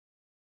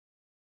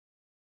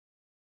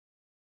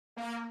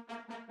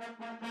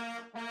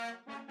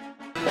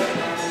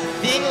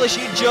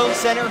Lachine Jones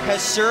Center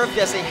has served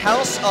as a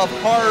house of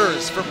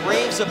horrors for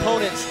Braves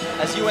opponents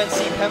as UNC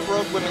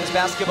Pembroke women's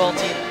basketball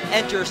team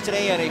enters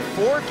today on a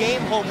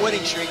 4-game home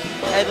winning streak,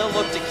 and they'll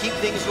look to keep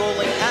things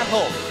rolling at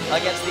home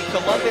against the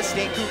Columbus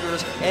State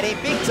Cougars in a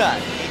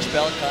big-time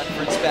H-Bell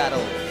Conference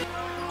battle.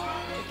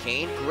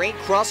 McCain, great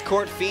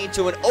cross-court feed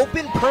to an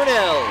open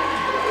Purnell.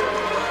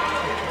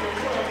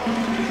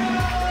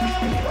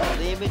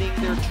 Limiting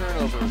their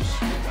turnovers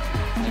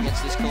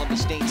against this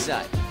Columbus State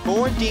side.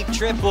 Horn deep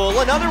triple,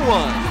 another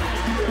one.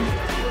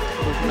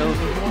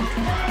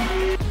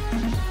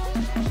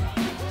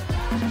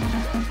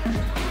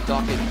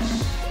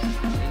 Dawkins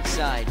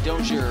inside,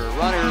 Dozier,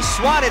 runner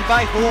swatted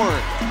by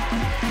Horn.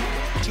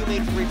 2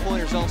 made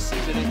 3-pointers all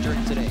season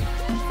entering today.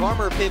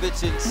 Farmer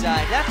pivots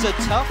inside, that's a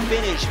tough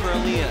finish for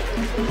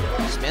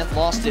Aaliyah. Smith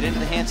lost it into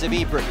the hands of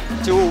Ebert.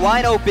 To a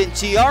wide open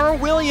Tiara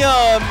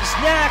Williams,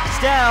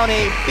 knocks down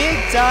a big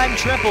time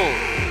triple.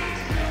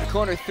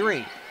 Corner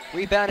 3.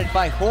 Rebounded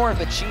by Horn,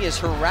 but she is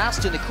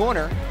harassed in the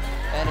corner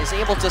and is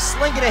able to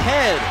sling it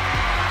ahead.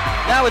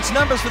 Now it's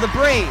numbers for the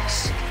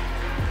Braves.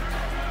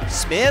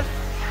 Smith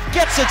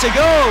gets it to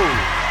go.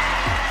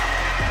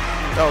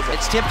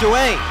 It's tipped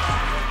away.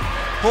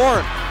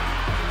 Horn,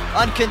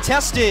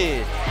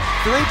 uncontested.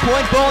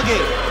 3-point ball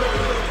game.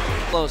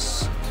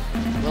 Close.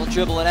 Will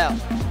dribble it out.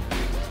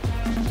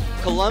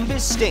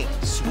 Columbus State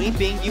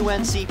sweeping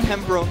UNC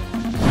Pembroke